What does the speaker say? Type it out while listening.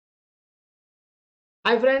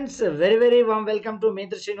Hi friends, very warm welcome to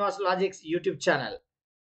Methri Srinivas Logics YouTube channel.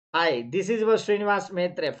 Hi, this is your Srinivas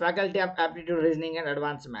Methri, Faculty of Aptitude Reasoning and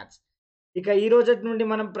Advanced Maths. ఇక ఈ రోజు నుండి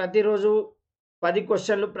మనం ప్రతిరోజు 10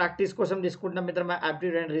 క్వశ్చన్లు practice కోసం తీసుకుంటాం మిత్రమా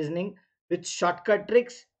aptitude and reasoning with short cut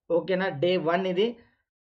tricks. ఓకేనా? డే 1 ఇది.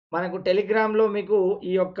 మనకు టెలిగ్రామ్‌లో మీకు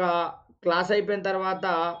ఈ యొక్క క్లాస్ అయిపోయిన తర్వాత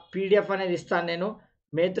పీడిఎఫ్ అనేది ఇస్తాను నేను.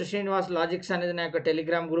 మేత్రి శ్రీనివాస్ లాజిక్స్ అనేది నా యొక్క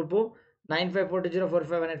టెలిగ్రామ్ గ్రూపు.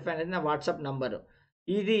 9542045185 అనేది నా వాట్సాప్ నంబరు.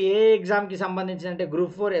 ఇది ఏ ఎగ్జామ్‌కి సంబంధించిందంటే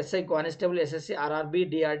group 4, SI, constable, SSC, RRB,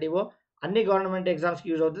 DRDO అన్ని గవర్నమెంట్ ఎగ్జామ్స్‌కి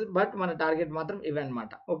యూజ్ అవుతది. బట్ మన టార్గెట్ మాత్రం ఇవే అన్నమాట.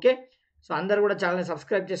 ఓకే. సో అందరూ కూడా ఛానెల్‌ని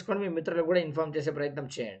సబ్స్క్రైబ్ చేసుకొని మీ మిత్రులకు కూడా ఇన్ఫార్మ్ చేసే ప్రయత్నం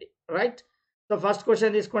చేయండి. రైట్? సో ఫస్ట్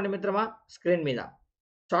క్వెషన్ తీసుకోండి మిత్రమా స్క్రీన్ మీద.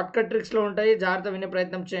 షార్ట్ కట్ ట్రిక్స్‌లో ఉంటాయి. జాగ్రత్తగా వినే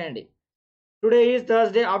ప్రయత్నం చేయండి. Today is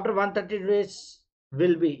Thursday after 130 days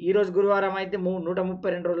will be. ఈరోజు గురువారం అయితే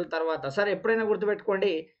 132 రోజుల తర్వాత. సరే ఎప్పుడైనా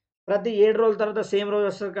గుర్తుపెట్టుకోండి ప్రతి 7 రోజుల తర్వాత సేమ్ రోజు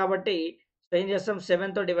వస్తది కాబట్టి ఏం చేస్తాం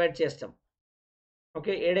 7తో డివైడ్ చేస్తాం.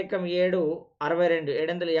 ఓకే. 7 ఎక్కం 7 62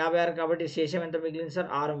 756 కాబట్టి శేషం ఎంత మిగిలింది సార్?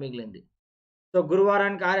 6 మిగిలింది. సో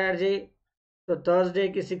గురువారానికి 6 యాడ్ చేయి. సో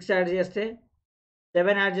థర్స్‌డేకి 6 యాడ్ చేస్తే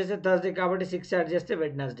 7 యాడ్ చేస్తే థర్స్‌డే కాబట్టి 6 యాడ్ చేస్తే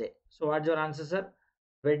Wednesday. So what your answer sir?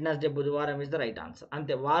 Wednesday బుధవారం ఇస్ ద రైట్ ఆన్సర్.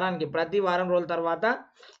 అంతే. వారానికి ప్రతి వారం రోజుల తర్వాత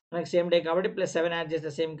మనకి సేమ్ డే కాబట్టి ప్లస్ 7 యాడ్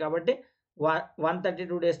చేస్తే సేమ్ కాబట్టి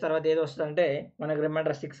 132 డేస్ తర్వాత ఏది వస్తదంటే మనకు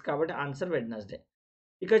రిమైండర్ 6 కాబట్టి ఆన్సర్ వెడ్నెస్‌డే.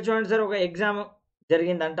 ఇక్కడ చూడండి సార్ ఒక ఎగ్జామ్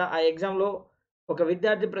జరిగిందంట. ఆ ఎగ్జామ్‌లో ఒక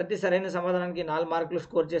విద్యార్థి ప్రతి సరైన సమాధానానికి 4 మార్కులు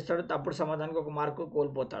స్కోర్ చేస్తాడు. తప్పుడు సమాధానానికి 1 మార్కు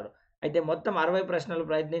కోల్పోతాడు. అయితే మొత్తం 60 ప్రశ్నలు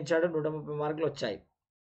ప్రయత్నించాడు. 130 మార్కులు వచ్చాయి.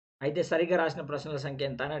 అయితే సరిగ్గా రాసిన ప్రశ్నల సంఖ్య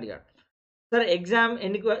ఎంత అని అడిగాడు. సార్ ఎగ్జామ్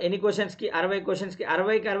ఎన్ని క్వెషన్స్‌కి 60 క్వెషన్స్‌కి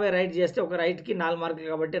 60కి 60 రైట్ చేస్తే ఒక రైట్‌కి 4 మార్కులు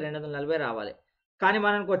కాబట్టి 240 రావాలి. కానీ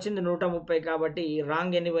మనకొచ్చింది 130 కాబట్టి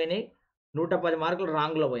రాంగ్ ఎన్ని పోయినాయి? 110 మార్కులు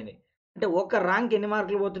రాంగ్‌లో పోయినాయి. అంటే ఒక రాంగ్‌కి ఎన్ని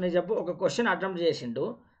మార్కులు పోతున్నాయి చెప్పు? ఒక క్వెషన్ అటెంప్ట్ చేసిండు.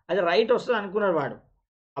 అది రైట్ వస్తది అనుకున్నాడు వాడు.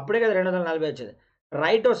 అప్పుడే కదా 240 వచ్చేది.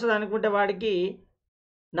 రైట్ వస్తది అనుకుంటే వాడికి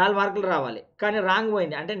 4 మార్కులు రావాలి. కానీ రాంగ్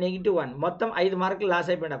పోయింది. అంటే -1 మొత్తం 5 మార్కులు లాస్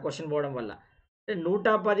అయిపోయాడు ఆ క్వెషన్ పోవడం వల్ల. అంటే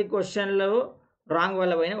 110 క్వెషన్‌లు రాంగ్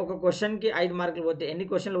వల్ల పోయినాయి. ఒక క్వెషన్‌కి 5 మార్కులు పోతే ఎన్ని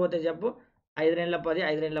క్వెషన్‌లు పోతాయి చెప్పు? 5 రెండ్ల 10,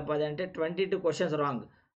 5 రెండ్ల 10 అంటే 22 క్వెషన్స్ రాంగ్.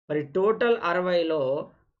 మరి టోటల్ 60లో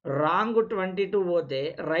రాంగ్ 22 పోతే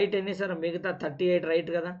రైట్ ఎన్ని సార్? మిగతా 38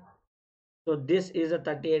 రైట్ కదా! So this is the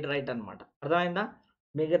 38 right అన్నమాట. అర్థమైందా?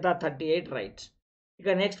 మిగతా 38 రైట్స్. ఇక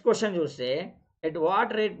నెక్స్ట్ క్వెషన్ చూస్తే at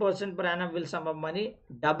what rate percent per annum will some of money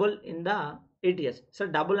double in the 8 years. So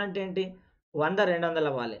double అంటే ఏంటి? 100 200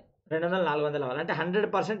 అవ్వాలి. 200 400 అవ్వాలి. అంటే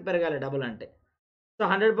 100% పెరగాలి డబుల్ అంటే. సో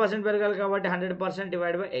 100% పెరగాలి కాబట్టి 100%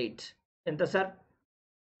 డివైడ్ బై 8 ఎంత సార్?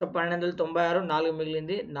 సో 1296 4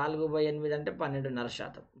 మిగిలింది. 4/8 అంటే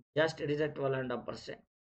 12.5%. Just it is a 12.5%.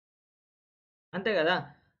 అంతే కదా!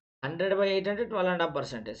 100/8 అంటే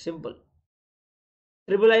 12.5% సింపుల్.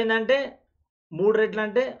 ట్రిపుల్ అయిందంటే 3 రెట్లు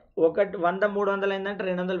అంటే 100 300 అయిందంటే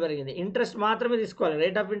 200 పెరిగింది. ఇంట్రెస్ట్ మాత్రమే తీసుకోవాలి.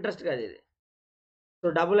 రేట్ ఆఫ్ ఇంట్రెస్ట్ కాదు ఇది. సో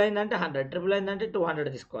డబుల్ అయిందంటే 100, ట్రిపుల్ అయిందంటే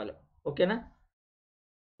 200 తీసుకోవాలి. ఓకేనా?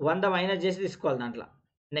 100 మైనస్ చేసి తీసుకోవాలి దాంట్లో.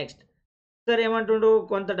 నెక్స్ట్ సార్ ఏమంటుండు?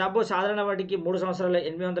 కొంత డబ్బు సాధారణ వడ్డీకి 3 సంవత్సరాల్లో రూ.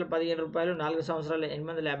 815, 4 సంవత్సరాల్లో రూ.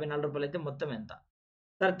 854 అయితే మొత్తం ఎంత?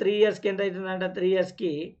 సార్ 3 ఇయర్స్‌కి ఎంత అయితుందంట? 3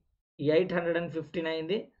 ఇయర్స్‌కి 815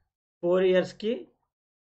 అయింది. 4 ఇయర్స్‌కి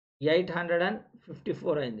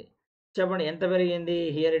 854 అయింది. చెప్పండి ఎంత పెరిగింది?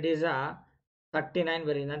 హియర్ ఇట్ ఈస్ 39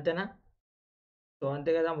 పెరిగింది. అంతేనా? సో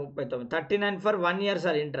అంతే కదా! 39. 39 ఫర్ 1 ఇయర్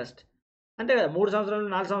సార్ ఇంట్రెస్ట్. అంతే కదా! 3 సంవత్సరాలు,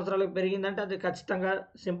 4 సంవత్సరాలకు పెరిగిందంటే అది ఖచ్చితంగా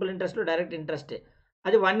సింపుల్ ఇంట్రెస్ట్‌లో డైరెక్ట్ ఇంట్రెస్టే.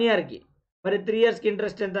 అది 1 ఇయర్‌కి. మరి 3 ఇయర్స్‌కి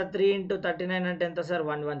ఇంట్రెస్ట్ ఎంత? 3 ఇంటూ 39 అంటే ఎంత సార్?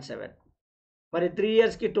 117. మరి 3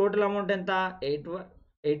 ఇయర్స్‌కి టోటల్ అమౌంట్ ఎంత?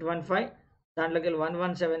 815 దాంట్లోకెళ్ళి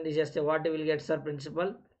 117 తీసేస్తే what will get sir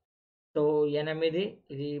principal? So 8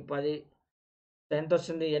 ఇది 10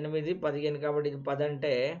 ఎంతొస్తుంది? 8, 15 కాబట్టి ఇది 10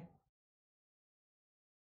 అంటే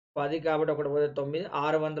 10 కాబట్టి ఒకటి పోతే 9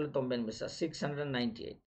 698 సార్. 698.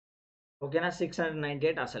 ఓకేనా?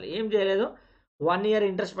 698 అసలు ఏం చేయలేదు. 1 ఇయర్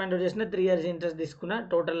ఇంట్రెస్ట్ పాయింట్ ఔట్ చేసిన, 3 ఇయర్స్ ఇంట్రెస్ట్ తీసుకున్న.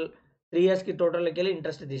 టోటల్ 3 ఇయర్స్‌కి టోటల్‌లోకెళ్ళి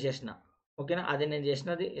ఇంట్రెస్ట్ తీసేసిన. ఓకేనా? అది నేను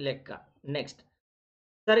చేసినది లెక్క. నెక్స్ట్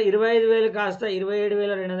సరే 25,000 కాస్త రూ.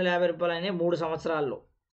 27,250 అయినాయి 3 సంవత్సరాల్లో.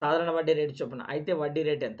 సాధారణ వడ్డీ రేటు చొప్పున. అయితే వడ్డీ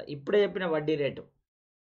రేట్ ఎంత? ఇప్పుడే చెప్పిన వడ్డీ రేటు.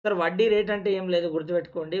 సార్ వడ్డీ రేట్ అంటే ఏం లేదు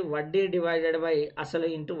గుర్తుపెట్టుకోండి. వడ్డీ డివైడెడ్ బై అసలు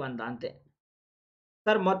ఇంటూ 100 అంతే.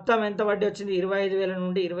 సార్ మొత్తం ఎంత వడ్డీ వచ్చింది? 25,000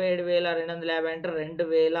 నుండి 27,250 అంటే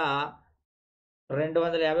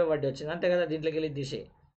 2,250 వడ్డీ వచ్చింది. అంతే కదా! దీంట్లోకెళ్ళి తీసేయి.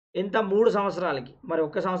 ఎంత? 3 సంవత్సరాలకి. మరి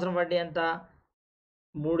ఒక్క సంవత్సరం వడ్డీ ఎంత?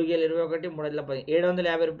 3,21 3,10 రూ.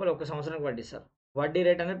 750 ఒక సంవత్సరానికి వడ్డీ సార్. వడ్డీ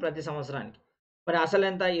రేట్ అనేది ప్రతి సంవత్సరానికి. మరి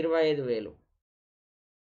అసలెంత? 25,000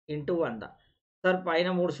 ఇంటూ 100. సార్ పైన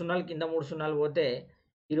 3 సున్నాలు కింద 3 సున్నాలు పోతే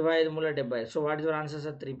 25 3 75. So what is your answer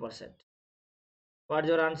sir? 3%. What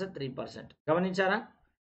your answer 3%. గమనించారా?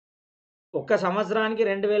 ఒక్క సంవత్సరానికి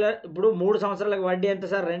 2000, ఇప్పుడు 3 సంవత్సరాలకు వడ్డీ ఎంత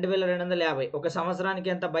సార్? 2250. ఒక సంవత్సరానికి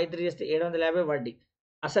ఎంత? బై 3 చేస్తే 750 వడ్డీ.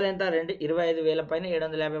 అసలు ఎంత? 25,000 పైన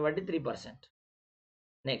 750 వడ్డీ 3%.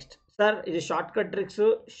 నెక్స్ట్ సార్, ఇది షార్ట్ కట్ ట్రిక్స్,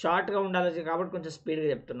 షార్ట్గా ఉండాలి కాబట్టి కొంచెం స్పీడ్గా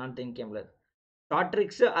చెప్తున్నా, అంత ఇంకేం లేదు. షార్ట్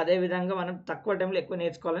ట్రిక్స్ అదేవిధంగా మనం తక్కువ టైంలో ఎక్కువ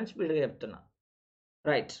నేర్చుకోవాలని స్పీడ్గా చెప్తున్నా.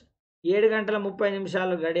 రైట్. 7 గంటల 30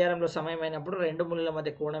 నిమిషాలు గడియారంలో సమయం అయినప్పుడు రెండు ముళ్ళ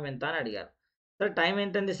మధ్య కోణం ఎంత అని అడిగారు. సార్ టైం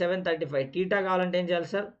ఎంత ఉంది? 7:35. టీటా కావాలంటే ఏం చేయాలి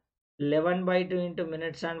sir? 11/2 into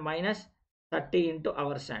minutes and minus 30 into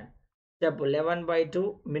hours and. చెప్పు. 11/2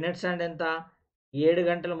 మినిట్స్ అండ్ ఎంత? 7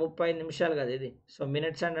 గంటల 30 నిమిషాలు కదా ఇది. సో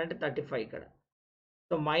మినిట్స్ అండ్ అంటే 35 ఇక్కడ.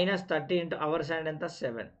 So minus 30 into hours and ఎంత?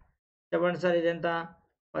 7. చెప్పండి సార్ ఇది ఎంత?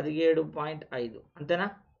 17.5. అంతేనా?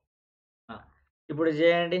 ఇప్పుడు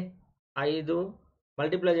చేయండి. 5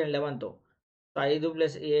 మల్టిప్లై చేయండి 11తో. సో 5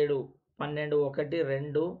 + 7 12 1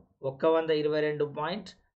 2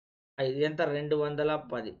 122.5 ఎంత?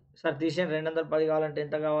 210. సార్ తీసేయండి. 210 కావాలంటే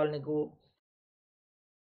ఎంత కావాలి నీకు?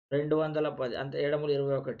 210 అంతే. 7 ×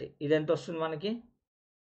 21. ఇది ఎంత వస్తుంది మనకి?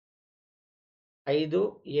 5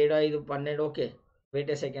 7 5 12. ఓకే,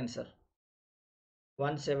 వెయిట్ ఏ సెకండ్ సార్.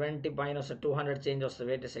 170 పైన వస్తుంది, 200 చేంజ్ వస్తుంది.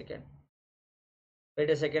 వెయిట్ ఏ సెకండ్,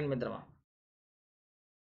 వెయిట్ ఏ సెకండ్ మిత్రమా.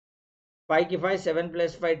 5కి 5, 7 +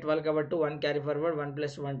 5 12 కాబట్టి 1 carry forward, 1 +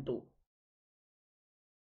 1 2.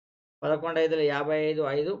 11 5 55,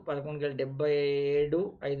 5 11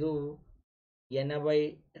 77, 5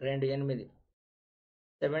 82, 8.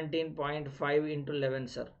 17.5 into 11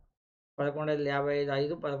 sir. 11 5 55,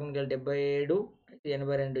 5 11 77,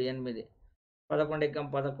 82, 8. 11 ఎక్కం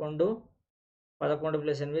 11, 11 +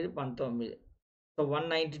 8 19. So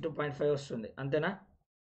 192.5 వస్తుంది. అంతేనా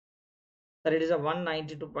సార్? It is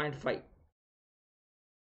 192.5.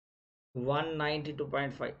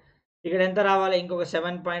 192.5. ఇక్కడ ఎంత రావాలి? ఇంకొక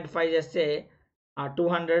 7.5 చేస్తే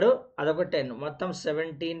 200, అదొక 10, మొత్తం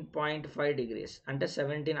 17.5 degrees, అంటే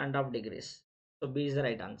 17.5 degrees. So B is the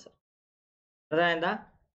right answer. అర్థమైందా?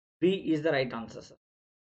 B is the right answer sir.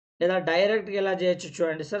 లేదా డైరెక్ట్గా ఎలా చేయొచ్చు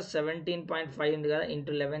చూడండి సార్. 17.5 ఉంది కదా,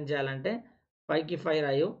 ఇంటూ 11 చేయాలంటే 5కి 5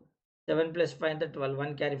 రాయు, 7 + 5 అంటే 12,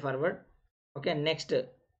 1 carry forward. Okay, next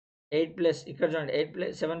 8 plus, ఇక్కడ చూడండి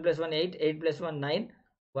 7 + 1 8, 8 + 1 9,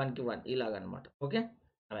 1కి 1 ఇలాగనమాట. Okay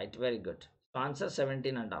right, very good. Answer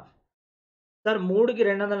 17.5. Sir 3కి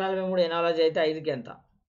 243 ఎనాలజీ అయితే 5కి ఎంత?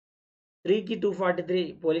 3కి 243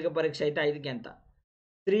 పోలిక పరీక్ష అయితే 5కి ఎంత?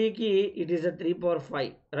 3కి ఇట్ ఈస్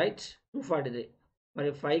 3/5 రైట్, 243. మరి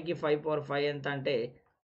 5కి 5/5 ఎంత అంటే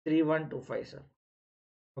 3125 సార్.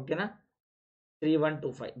 ఓకేనా?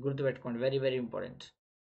 3125 గుర్తుపెట్టుకోండి, very very important.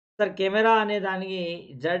 Sir camera అనే దానికి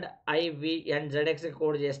ZIV and ZX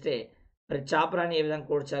కోడ్ చేస్తే మరి చాప్రాని ఏ విధంగా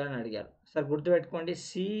కోడ్ చేయాలని అడిగారు. సార్ గుర్తుపెట్టుకోండి.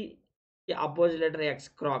 సికి ఆపోజిట్ లెటర్ X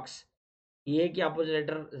క్రాక్స్, ఏకి ఆపోజిట్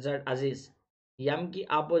లెటర్ Z అజీజ్, ఎంకి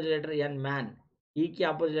ఆపోజిట్ లెటర్ N మ్యాన్, ఈకి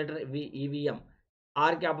opposite letter V EVM,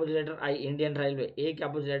 Arki opposite letter I Indian railway, ఏకి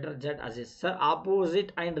opposite letter Z Aziz. Sir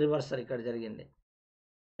opposite and reverse sir ఇక్కడ జరిగింది.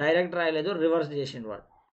 Direct రాయలేదు, reverse చేసిండు వాడు.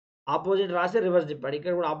 Opposite రాసి reverse తిప్పాడు.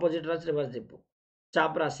 ఇక్కడ కూడా ఆపోజిట్ రాసి రివర్స్ తిప్పు.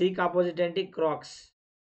 చాప్రా. సికి ఆపోజిట్ ఏంటి? క్రాక్స్.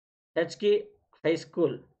 హెచ్కి హై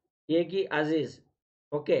స్కూల్, ఏకి అజీజ్,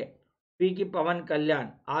 ఓకే, పికి పవన్ కళ్యాణ్,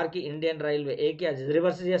 ఆర్కి ఇండియన్ రైల్వే, ఏకి అజీజ్.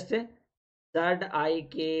 రివర్స్ చేస్తే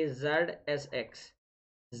ZIKZSX,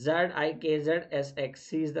 ZIKZSX.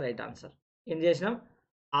 C is the right answer. ఏం చేసినాం?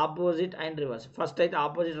 Opposite and reverse. ఫస్ట్ అయితే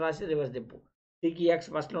ఆపోజిట్ రాసి రివర్స్ తిప్పు. సికి X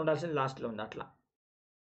ఫస్ట్లో ఉండాల్సింది లాస్ట్లో ఉంది అట్లా.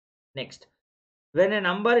 Next, when a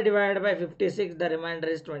number divided by 56 the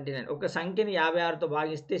remainder is 29. ఒక సంఖ్యని 56తో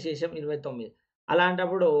భాగిస్తే శేషం 29.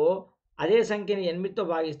 అలాంటప్పుడు అదే సంఖ్యని 8తో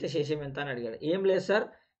భాగిస్తే శేషం ఎంత అని అడిగాడు. ఏం లేదు సార్,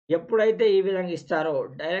 ఎప్పుడైతే ఈ విధంగా ఇస్తారో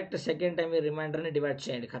డైరెక్ట్ సెకండ్ టైం ఈ రిమైండర్ని డివైడ్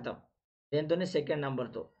చేయండి. ఖతం. దేంతోనే? సెకండ్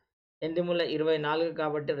నెంబర్తో. 8 × 24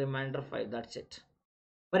 కాబట్టి రిమైండర్ 5. That's it.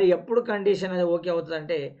 మరి ఎప్పుడు కండిషన్ అది ఓకే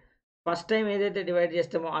అవుతుందంటే ఫస్ట్ టైం ఏదైతే డివైడ్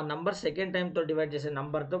చేస్తామో ఆ నంబర్ సెకండ్ టైంతో డివైడ్ చేసే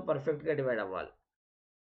నంబర్తో పర్ఫెక్ట్గా డివైడ్ అవ్వాలి.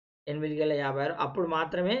 8,56. అప్పుడు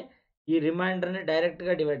మాత్రమే ఈ రిమైండర్ని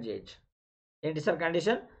డైరెక్ట్గా డివైడ్ చేయొచ్చు. ఏంటి సార్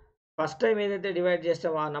కండిషన్? ఫస్ట్ టైం ఏదైతే డివైడ్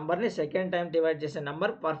చేస్తామో ఆ నంబర్ని సెకండ్ టైం డివైడ్ చేసే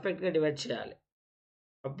నంబర్ పర్ఫెక్ట్గా డివైడ్ చేయాలి.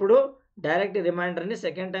 అప్పుడు డైరెక్ట్ రిమైండర్ని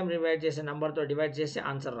సెకండ్ టైం డివైడ్ చేసే నంబర్తో డివైడ్ చేసి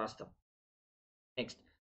ఆన్సర్ రాస్తాం. Next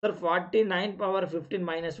sir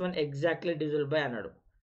 49/15 - 1 exactly divisible by అన్నాడు.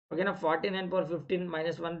 ఓకేనా? 49/15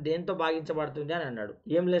 - 1 దేంతో భాగించబడుతుంది అని అన్నాడు.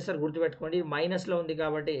 ఏం లేదు సార్, గుర్తుపెట్టుకోండి, మైనస్లో ఉంది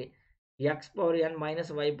కాబట్టి X/n -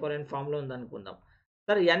 Y/n ఫామ్లో ఉంది అనుకుందాం.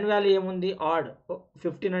 సార్ n వాల్యూ ఏముంది? ఆడ్.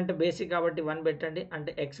 15 అంటే బేసిక్ కాబట్టి 1 పెట్టండి,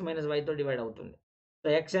 అంటే X - Yతో డివైడ్ అవుతుంది. సో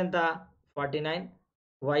X ఎంత? 49,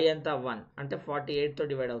 Y ఎంత? 1, అంటే 48తో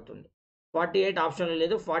డివైడ్ అవుతుంది. 48 ఆప్షన్లో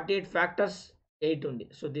లేదు, 48 ఫ్యాక్టర్స్ 8 ఉంది.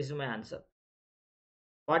 So this is my answer.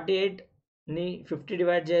 48ని 50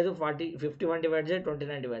 divide చేయదు, 51 డివైడ్ చేయదు,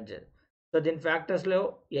 29 డివైడ్ చేయదు. సో దీని ఫ్యాక్టర్స్లో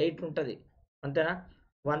 8 ఉంటుంది అంతేనా.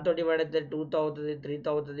 1తో డివైడ్ అయితే 2తో అవుతుంది, 3తో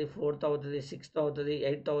అవుతుంది, 4తో అవుతుంది, 6తో అవుతుంది,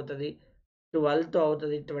 8తో అవుతుంది, 12తో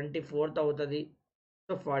అవుతుంది, 24తో అవుతుంది.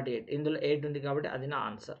 సో 48 ఇందులో 8 ఉంది కాబట్టి అది నా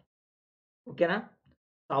ఆన్సర్. ఓకేనా.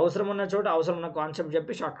 అవసరం ఉన్న చోట అవసరం ఉన్న కాన్సెప్ట్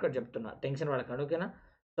చెప్పి షార్ట్ కట్ చెప్తున్నా, టెన్షన్ పడకండి. ఓకేనా.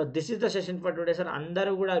 So this is the session for today sir.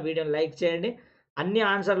 అందరూ కూడా వీడియోని లైక్ చేయండి. అన్ని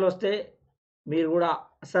ఆన్సర్లు వస్తే మీరు కూడా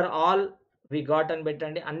సార్ ఆల్ వి గాట్ అని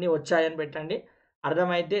పెట్టండి, అన్నీ వచ్చాయని పెట్టండి.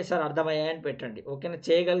 అర్థమైతే సార్ అర్థమయ్యాయని పెట్టండి. ఓకేనా.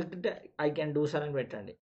 చేయగలిగితే ఐ కెన్ డూ సార్ అని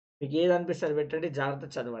పెట్టండి. మీకు ఏది అనిపిస్తే అది పెట్టండి, జాగ్రత్త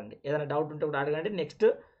చదవండి. ఏదైనా డౌట్ ఉంటే కూడా అడగండి, నెక్స్ట్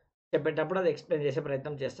చెప్పేటప్పుడు అది ఎక్స్ప్లెయిన్ చేసే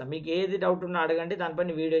ప్రయత్నం చేస్తాం. మీకు ఏది డౌట్ ఉన్నా అడగండి,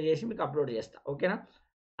 దానిపైన వీడియో చేసి మీకు అప్లోడ్ చేస్తా. ఓకేనా.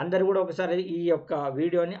 అందరూ కూడా ఒకసారి ఈ యొక్క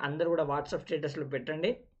వీడియోని అందరూ కూడా వాట్సాప్ స్టేటస్లో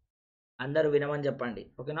పెట్టండి, అందరూ వినమని చెప్పండి.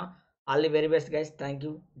 ఓకేనా. All the very best guys. Thank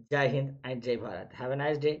you. జై హింద్ అండ్ జై Bharat. Have a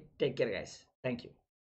nice day. Take care guys. Thank you.